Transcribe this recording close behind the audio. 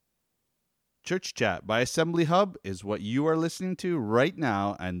Church Chat by Assembly Hub is what you are listening to right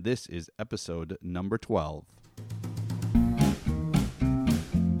now, and this is episode number 12.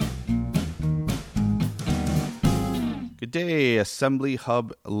 Good day, Assembly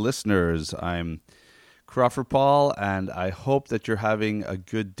Hub listeners. I'm Crawford Paul, and I hope that you're having a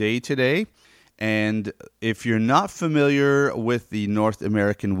good day today. And if you're not familiar with the North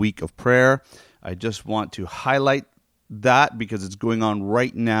American Week of Prayer, I just want to highlight that because it's going on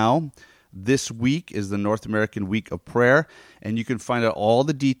right now. This week is the North American Week of Prayer, and you can find out all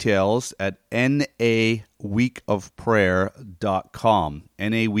the details at naweekofprayer.com,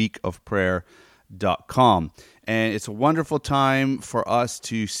 naweekofprayer.com. And it's a wonderful time for us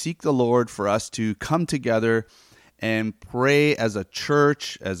to seek the Lord, for us to come together and pray as a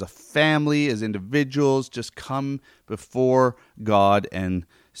church, as a family, as individuals, just come before God and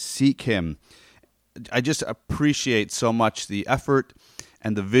seek Him. I just appreciate so much the effort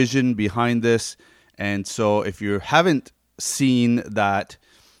and the vision behind this. And so if you haven't seen that,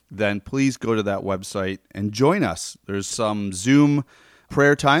 then please go to that website and join us. There's some Zoom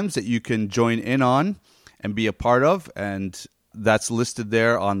prayer times that you can join in on and be a part of, and that's listed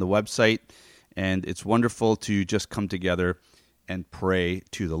there on the website. And it's wonderful to just come together and pray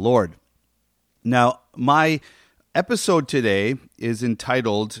to the Lord. Now, my episode today is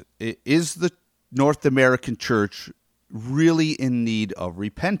entitled, Is the North American Church really in need of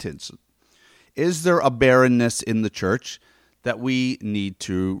repentance? Is there a barrenness in the church that we need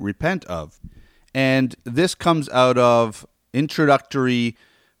to repent of? And this comes out of introductory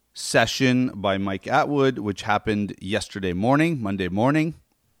session by Mike Atwood, which happened yesterday morning, Monday morning.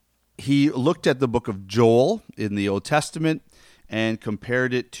 He looked at the book of Joel in the Old Testament and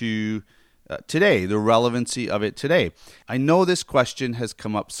compared it to today, the relevancy of it today. I know this question has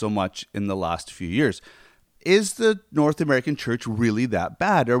come up so much in the last few years. Is the North American church really that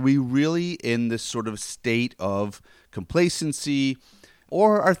bad? Are we really in this sort of state of complacency,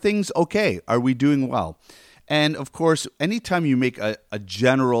 or are things okay? Are we doing well? And of course, anytime you make a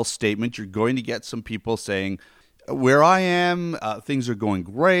general statement, you're going to get some people saying, where I am, things are going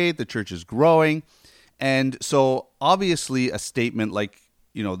great, the church is growing. And so obviously a statement like,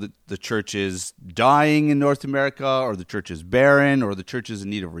 the church is dying in North America, or the church is barren, or the church is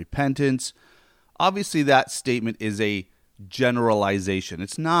in need of repentance. Obviously, that statement is a generalization.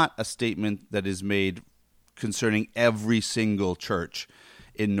 It's not a statement that is made concerning every single church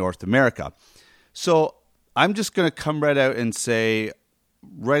in North America. So I'm just going to come right out and say,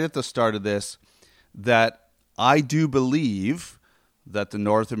 right at the start of this, that I do believe that the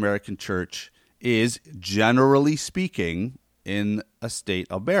North American church is, generally speaking, in a state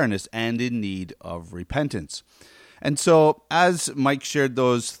of barrenness and in need of repentance. And so as Mike shared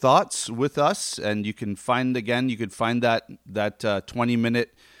those thoughts with us, and you can find that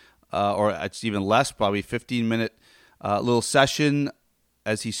 20-minute, or it's even less, probably 15-minute little session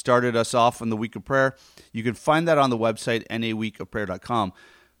as he started us off on the week of prayer. You can find that on the website, naweekofprayer.com.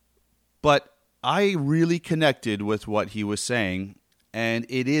 But I really connected with what he was saying, and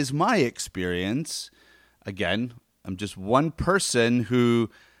it is my experience. Again, I'm just one person who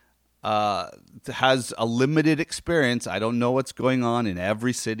has a limited experience. I don't know what's going on in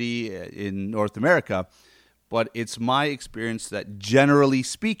every city in North America, but it's my experience that, generally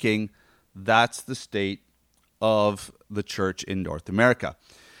speaking, that's the state of the church in North America.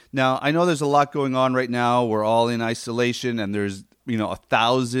 Now, I know there's a lot going on right now. We're all in isolation, and there's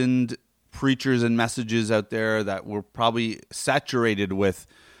 1,000 preachers and messages out there that we're probably saturated with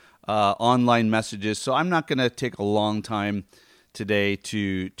online messages. So I'm not going to take a long time today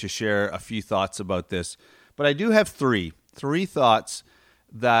to share a few thoughts about this. But I do have three thoughts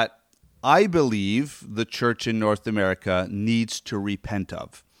that I believe the church in North America needs to repent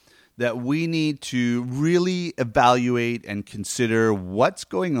of, that we need to really evaluate and consider what's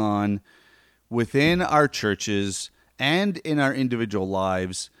going on within our churches and in our individual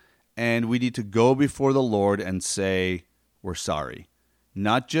lives, and we need to go before the Lord and say, we're sorry.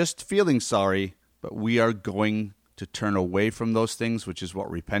 Not just feeling sorry, but we are going to turn away from those things, which is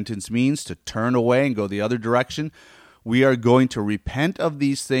what repentance means, to turn away and go the other direction. We are going to repent of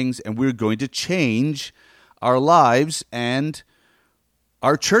these things, and we're going to change our lives and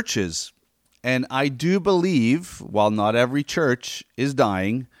our churches. And I do believe, while not every church is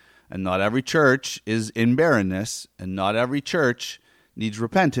dying, and not every church is in barrenness, and not every church needs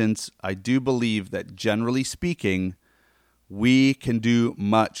repentance, I do believe that, generally speaking, we can do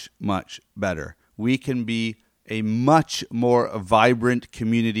much, much better. We can be a much more vibrant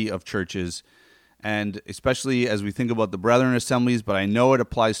community of churches, and especially as we think about the Brethren Assemblies, but I know it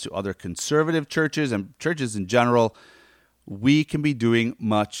applies to other conservative churches and churches in general. we can be doing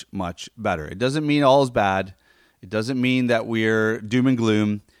much, much better. It doesn't mean all is bad. It doesn't mean that we're doom and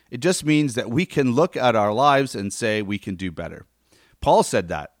gloom. It just means that we can look at our lives and say we can do better. Paul said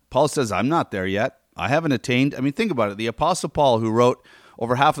that. Paul says, I'm not there yet. I haven't attained. I mean, think about it. The Apostle Paul, who wrote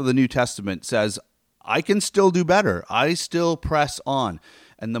over half of the New Testament, says, I can still do better. I still press on.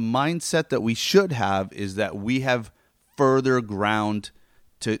 And the mindset that we should have is that we have further ground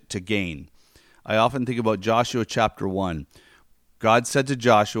to gain. I often think about Joshua chapter 1. God said to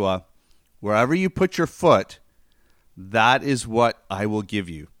Joshua, wherever you put your foot, that is what I will give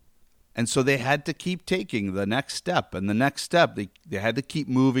you. And so they had to keep taking the next step and the next step. They had to keep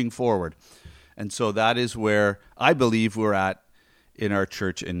moving forward. And so that is where I believe we're at in our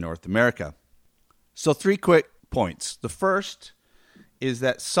church in North America. So 3 quick points. The first is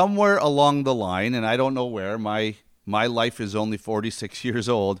that somewhere along the line, and I don't know where, my life is only 46 years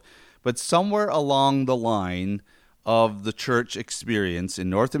old, but somewhere along the line of the church experience in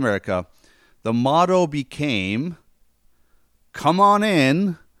North America, the motto became, come on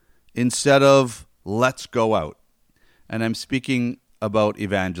in, instead of let's go out. And I'm speaking about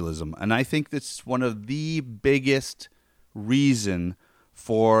evangelism. And I think that's one of the biggest reason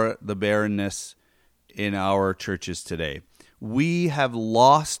for the barrenness in our churches today. We have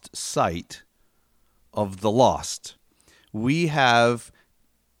lost sight of the lost. We have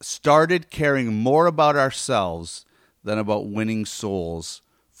started caring more about ourselves than about winning souls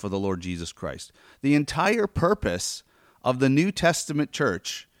for the Lord Jesus Christ. The entire purpose of the New Testament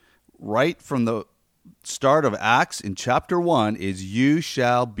church, right from the start of Acts in chapter 1, is you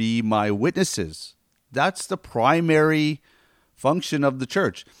shall be my witnesses. That's the primary function of the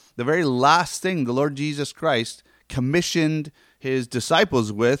church. The very last thing the Lord Jesus Christ commissioned his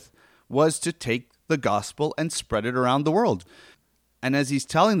disciples with was to take the gospel and spread it around the world. And as he's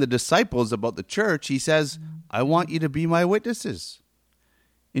telling the disciples about the church, he says, I want you to be my witnesses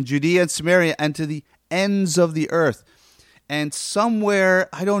in Judea and Samaria and to the ends of the earth. And somewhere,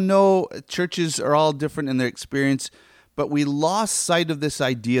 I don't know, churches are all different in their experience, but we lost sight of this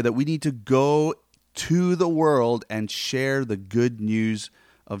idea that we need to go to the world and share the good news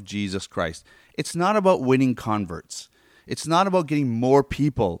of Jesus Christ. It's not about winning converts. It's not about getting more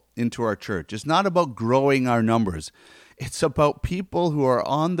people into our church. It's not about growing our numbers. It's about people who are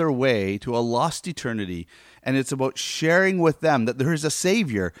on their way to a lost eternity, and it's about sharing with them that there is a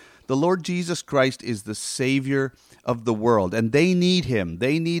Savior. The Lord Jesus Christ is the Savior of the world, and they need him.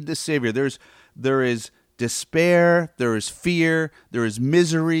 They need the Savior. There is despair, there is fear, there is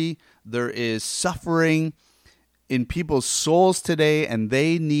misery, there is suffering in people's souls today, and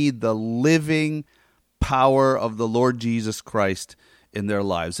they need the living power of the Lord Jesus Christ in their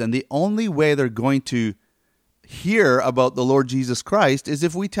lives. And the only way they're going to hear about the Lord Jesus Christ is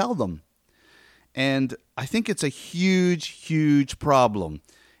if we tell them. And I think it's a huge, huge problem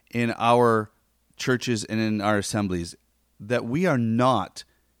in our churches and in our assemblies that we are not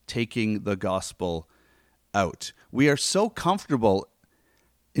taking the gospel out. We are so comfortable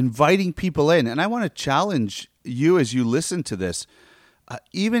inviting people in. And I want to challenge you as you listen to this.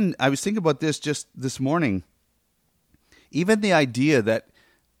 Even I was thinking about this just this morning. Even the idea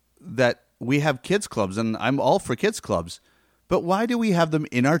that we have kids clubs, and I'm all for kids clubs, but why do we have them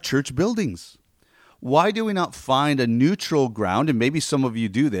in our church buildings? Why do we not find a neutral ground, and maybe some of you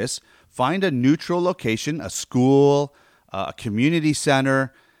do this, find a neutral location, a school, a community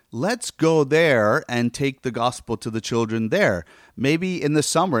center. Let's go there and take the gospel to the children there. Maybe in the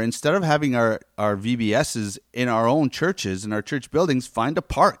summer, instead of having our VBSs in our own churches, in our church buildings, find a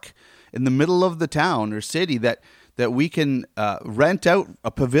park in the middle of the town or city that we can rent out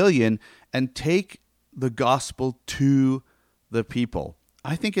a pavilion and take the gospel to the people.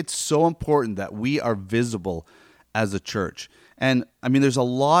 I think it's so important that we are visible as a church. And I mean, there's a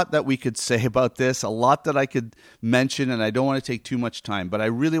lot that we could say about this, a lot that I could mention, and I don't want to take too much time, but I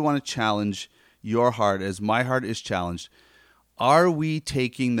really want to challenge your heart as my heart is challenged. Are we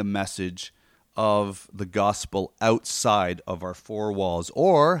taking the message of the gospel outside of our four walls?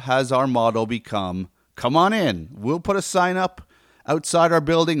 Or has our motto become, come on in, we'll put a sign up outside our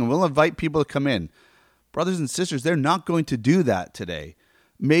building and we'll invite people to come in? Brothers and sisters, they're not going to do that today.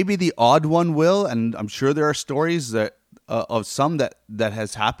 Maybe the odd one will, and I'm sure there are stories that of some that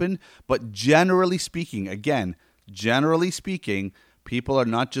has happened, but generally speaking, people are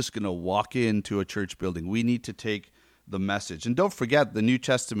not just going to walk into a church building. We need to take the message. And don't forget, the New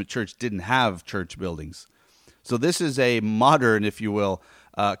Testament church didn't have church buildings. So this is a modern, if you will,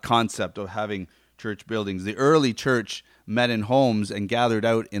 concept of having church buildings. The early church met in homes and gathered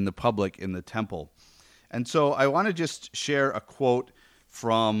out in the public in the temple. And so I want to just share a quote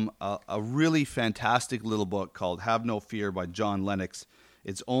from a really fantastic little book called Have No Fear by John Lennox.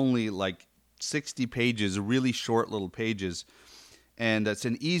 It's only like 60 pages, really short little pages, and it's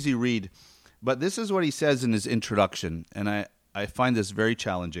an easy read. But this is what he says in his introduction, and I find this very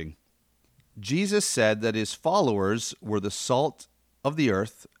challenging. Jesus said that his followers were the salt of the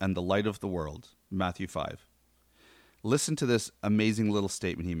earth and the light of the world, Matthew 5. Listen to this amazing little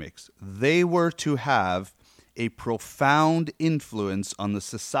statement he makes. They were to have a profound influence on the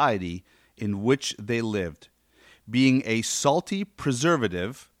society in which they lived, being a salty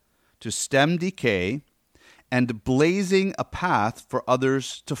preservative to stem decay and blazing a path for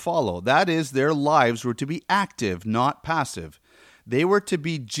others to follow. That is, their lives were to be active, not passive. They were to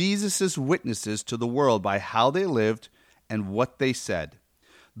be Jesus' witnesses to the world by how they lived and what they said.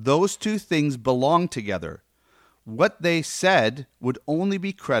 Those two things belong together. What they said would only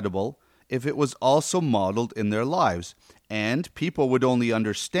be credible if it was also modeled in their lives, and people would only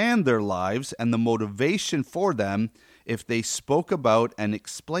understand their lives and the motivation for them if they spoke about and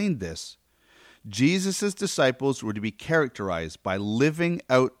explained this. Jesus' disciples were to be characterized by living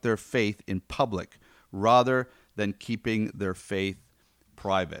out their faith in public rather than keeping their faith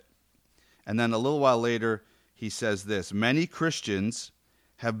private. And then a little while later, he says this, many Christians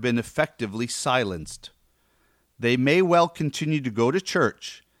have been effectively silenced. They may well continue to go to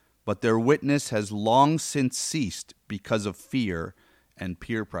church, but their witness has long since ceased because of fear and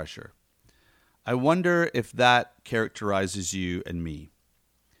peer pressure. I wonder if that characterizes you and me.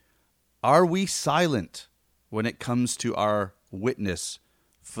 Are we silent when it comes to our witness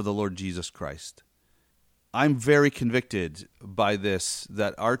for the Lord Jesus Christ? I'm very convicted by this,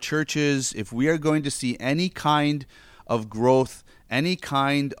 that our churches, if we are going to see any kind of growth, any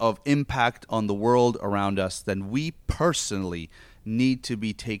kind of impact on the world around us, then we personally need to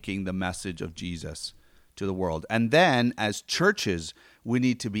be taking the message of Jesus to the world. And then, as churches, we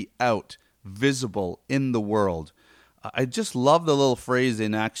need to be out, visible in the world. I just love the little phrase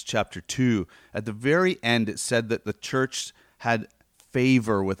in Acts chapter 2. At the very end, it said that the church had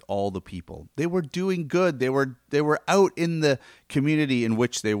favor with all the people. They were doing good. They were out in the community in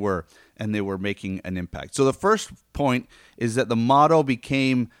which they were, and they were making an impact. So the first point is that the motto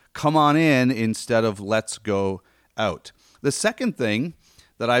became come on in instead of let's go out. The second thing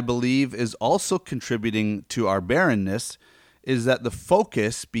that I believe is also contributing to our barrenness is that the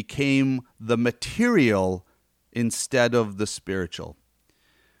focus became the material instead of the spiritual.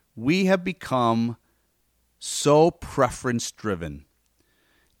 We have become so preference-driven.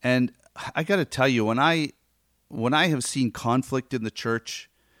 And I got to tell you, when I have seen conflict in the church,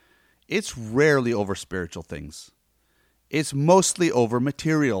 it's rarely over spiritual things. It's mostly over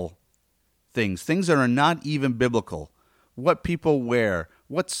material things that are not even biblical. What people wear,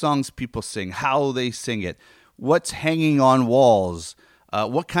 what songs people sing, how they sing it, what's hanging on walls,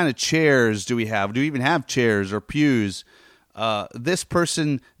 what kind of chairs do we have? Do we even have chairs or pews? This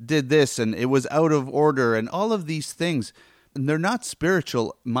person did this and it was out of order, and all of these things. And they're not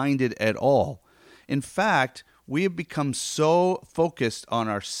spiritual minded at all. In fact, we have become so focused on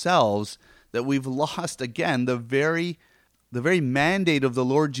ourselves that we've lost, again, the very mandate of the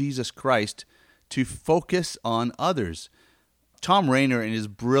Lord Jesus Christ to focus on others. Tom Rainer, in his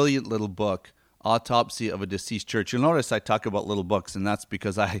brilliant little book, Autopsy of a Deceased Church. You'll notice I talk about little books, and that's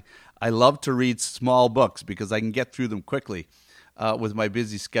because I love to read small books because I can get through them quickly with my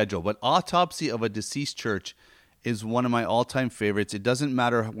busy schedule. But Autopsy of a Deceased Church is one of my all-time favorites. It doesn't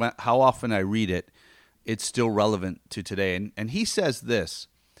matter how often I read it, it's still relevant to today. And he says this.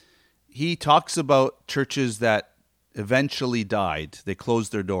 He talks about churches that eventually died. They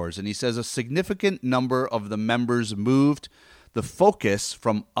closed their doors. And he says a significant number of the members moved the focus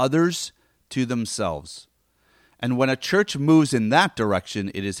from others to themselves. And when a church moves in that direction,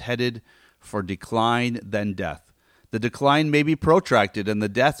 it is headed for decline, then death. The decline may be protracted and the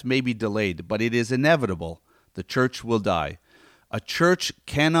death may be delayed, but it is inevitable. The church will die. A church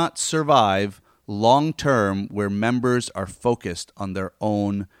cannot survive long-term where members are focused on their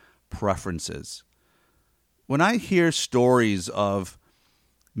own preferences. When I hear stories of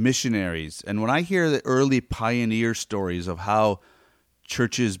missionaries, and when I hear the early pioneer stories of how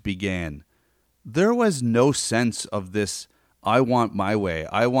churches began, there was no sense of this, I want my way,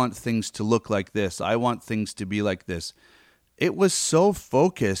 I want things to look like this, I want things to be like this. It was so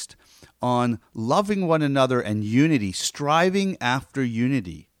focused on loving one another and unity, striving after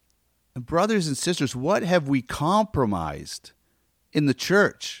unity. And brothers and sisters, what have we compromised in the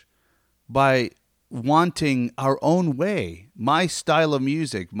church by wanting our own way, my style of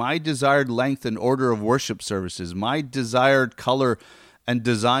music, my desired length and order of worship services, my desired color and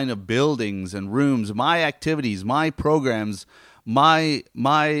design of buildings and rooms, my activities, my programs, my.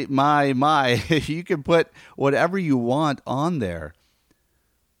 You can put whatever you want on there.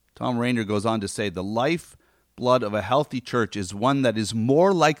 Tom Rainer goes on to say, the lifeblood of a healthy church is one that is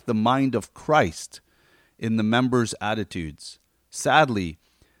more like the mind of Christ in the members' attitudes. Sadly,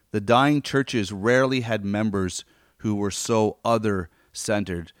 the dying churches rarely had members who were so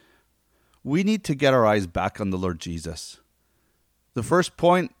other-centered. We need to get our eyes back on the Lord Jesus. The first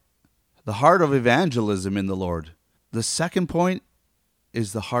point, the heart of evangelism in the Lord. The second point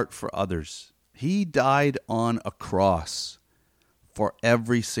is the heart for others. He died on a cross for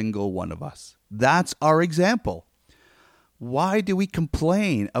every single one of us. That's our example. Why do we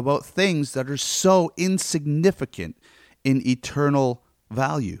complain about things that are so insignificant in eternal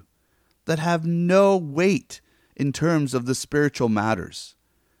value, that have no weight in terms of the spiritual matters?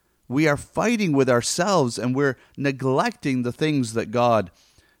 We are fighting with ourselves and we're neglecting the things that God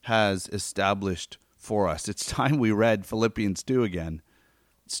has established for us. It's time we read Philippians 2 again.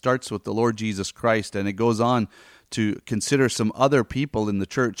 It starts with the Lord Jesus Christ, and it goes on to consider some other people in the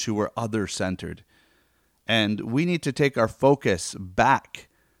church who were other-centered. And we need to take our focus back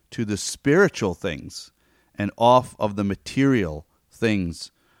to the spiritual things and off of the material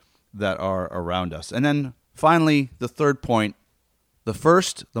things that are around us. And then finally, the third point. The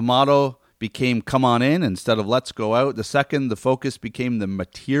first, the motto became come on in instead of let's go out. The second, the focus became the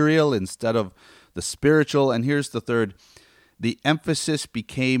material instead of the spiritual. And here's the third, the emphasis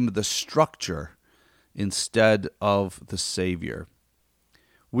became the structure instead of the Savior.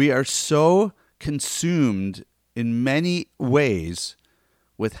 We are so consumed in many ways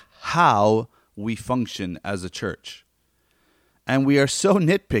with how we function as a church. And we are so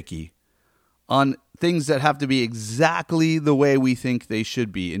nitpicky on things that have to be exactly the way we think they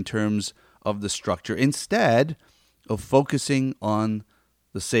should be in terms of the structure, instead of focusing on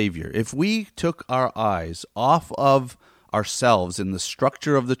the Savior. If we took our eyes off of ourselves in the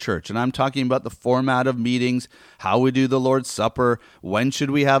structure of the church, and I'm talking about the format of meetings, how we do the Lord's Supper, when should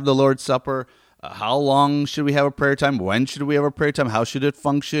we have the Lord's Supper, how long should we have a prayer time, when should we have a prayer time, how should it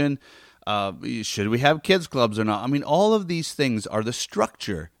function, should we have kids clubs or not? I mean, all of these things are the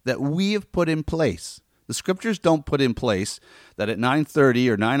structure that we have put in place. The scriptures don't put in place that at 9:30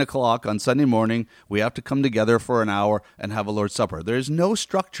 or 9 o'clock on Sunday morning, we have to come together for an hour and have a Lord's Supper. There's no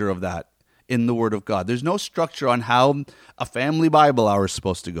structure of that in the Word of God. There's no structure on how a family Bible hour is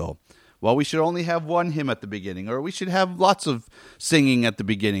supposed to go. Well, we should only have one hymn at the beginning, or we should have lots of singing at the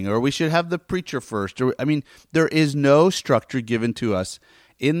beginning, or we should have the preacher first. There is no structure given to us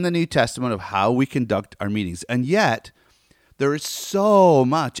in the New Testament of how we conduct our meetings. And yet, there is so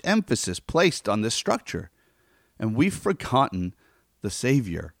much emphasis placed on this structure. And we've forgotten the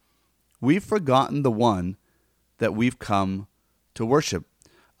Savior. We've forgotten the one that we've come to worship.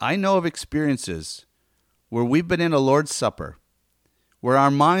 I know of experiences where we've been in a Lord's Supper, where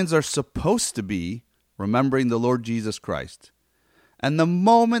our minds are supposed to be remembering the Lord Jesus Christ. And the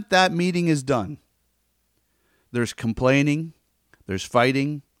moment that meeting is done, there's complaining, there's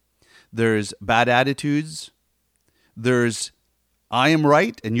fighting, there's bad attitudes, there's I am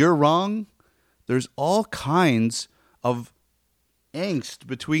right and you're wrong. There's all kinds of angst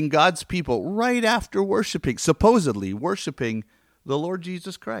between God's people right after supposedly worshiping the Lord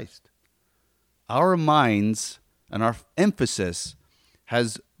Jesus Christ. Our minds and our emphasis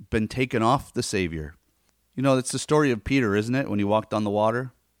has been taken off the Savior. You know, it's the story of Peter, isn't it? When he walked on the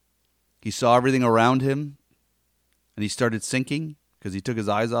water, he saw everything around him and he started sinking because he took his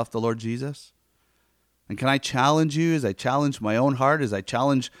eyes off the Lord Jesus. And can I challenge you, as I challenge my own heart, as I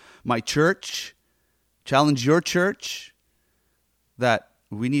challenge my church, challenge your church, that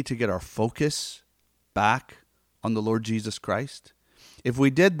we need to get our focus back on the Lord Jesus Christ? If we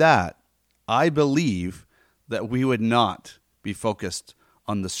did that, I believe that we would not be focused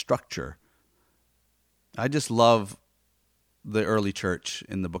on the structure. I just love the early church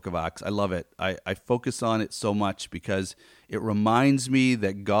in the book of Acts. I love it. I focus on it so much because it reminds me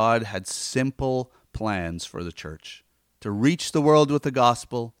that God had simple plans for the church. To reach the world with the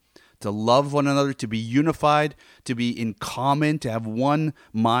gospel, to love one another, to be unified, to be in common, to have one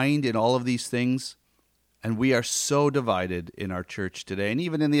mind in all of these things. And we are so divided in our church today. And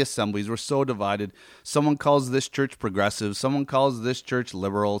even in the assemblies, we're so divided. Someone calls this church progressive. Someone calls this church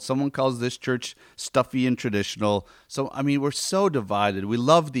liberal. Someone calls this church stuffy and traditional. We're so divided. We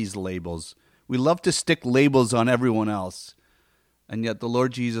love these labels. We love to stick labels on everyone else. And yet the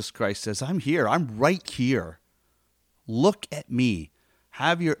Lord Jesus Christ says, I'm here. I'm right here. Look at me.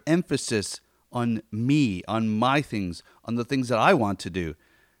 Have your emphasis on me, on my things, on the things that I want to do.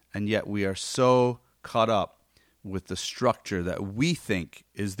 And yet we are so caught up with the structure that we think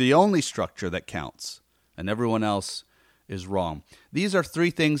is the only structure that counts. And everyone else is wrong. These are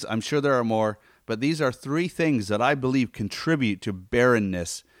 3 things, I'm sure there are more, but these are 3 things that I believe contribute to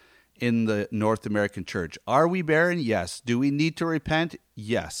barrenness in the North American church. Are we barren? Yes. Do we need to repent?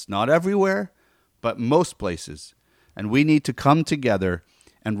 Yes. Not everywhere, but most places. And we need to come together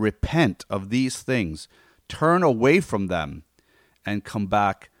and repent of these things, turn away from them, and come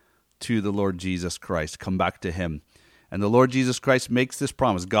back to the Lord Jesus Christ, come back to Him. And the Lord Jesus Christ makes this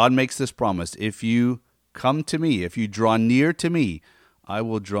promise. God makes this promise. If you come to me, if you draw near to me, I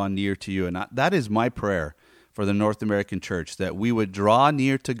will draw near to you. And that is my prayer for the North American church, that we would draw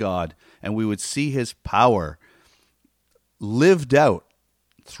near to God and we would see His power lived out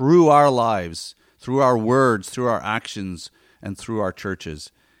through our lives, through our words, through our actions, and through our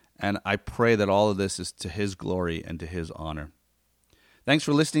churches. And I pray that all of this is to His glory and to His honor. Thanks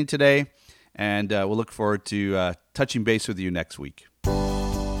for listening today, and we'll look forward to touching base with you next week.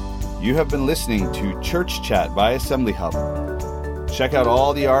 You have been listening to Church Chat by Assembly Hub. Check out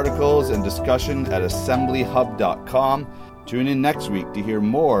all the articles and discussion at assemblyhub.com. Tune in next week to hear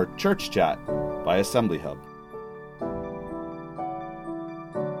more Church Chat by Assembly Hub.